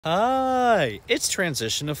Hi, it's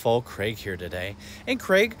Transition to Fall Craig here today, and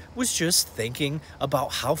Craig was just thinking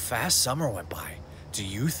about how fast summer went by. Do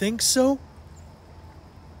you think so?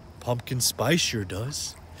 Pumpkin Spice sure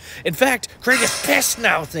does. In fact, Craig is pissed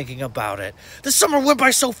now thinking about it. The summer went by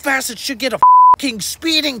so fast it should get a f***ing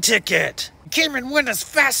speeding ticket. It came and went as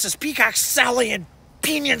fast as Peacock Sally and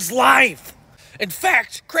Pinion's life. In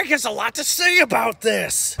fact, Craig has a lot to say about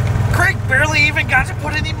this. Craig barely even got to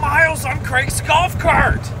put any miles on Craig's golf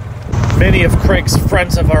cart. Many of Craig's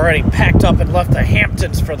friends have already packed up and left the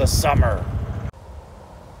Hamptons for the summer.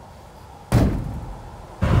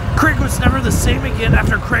 Craig was never the same again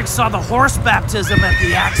after Craig saw the horse baptism at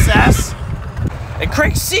the Access. And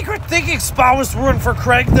Craig's secret thinking spot was ruined for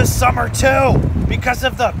Craig this summer too. Because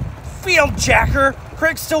of the field jacker,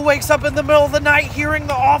 Craig still wakes up in the middle of the night hearing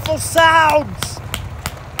the awful sounds.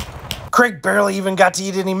 Craig barely even got to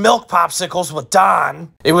eat any milk popsicles with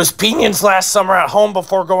Don. It was Pinion's last summer at home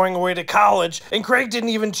before going away to college, and Craig didn't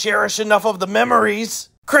even cherish enough of the memories.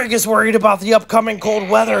 Craig is worried about the upcoming cold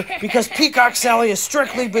weather because Peacock Sally has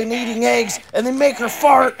strictly been eating eggs and they make her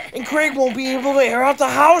fart, and Craig won't be able to air out the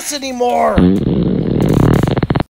house anymore.